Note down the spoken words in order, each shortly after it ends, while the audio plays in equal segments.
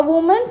A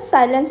woman's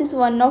silence is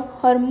one of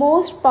her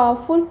most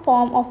powerful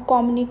forms of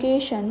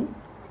communication.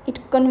 It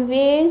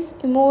conveys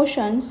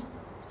emotions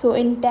so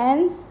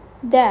intense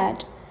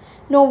that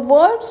no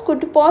words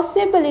could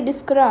possibly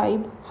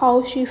describe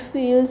how she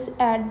feels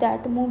at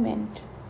that moment.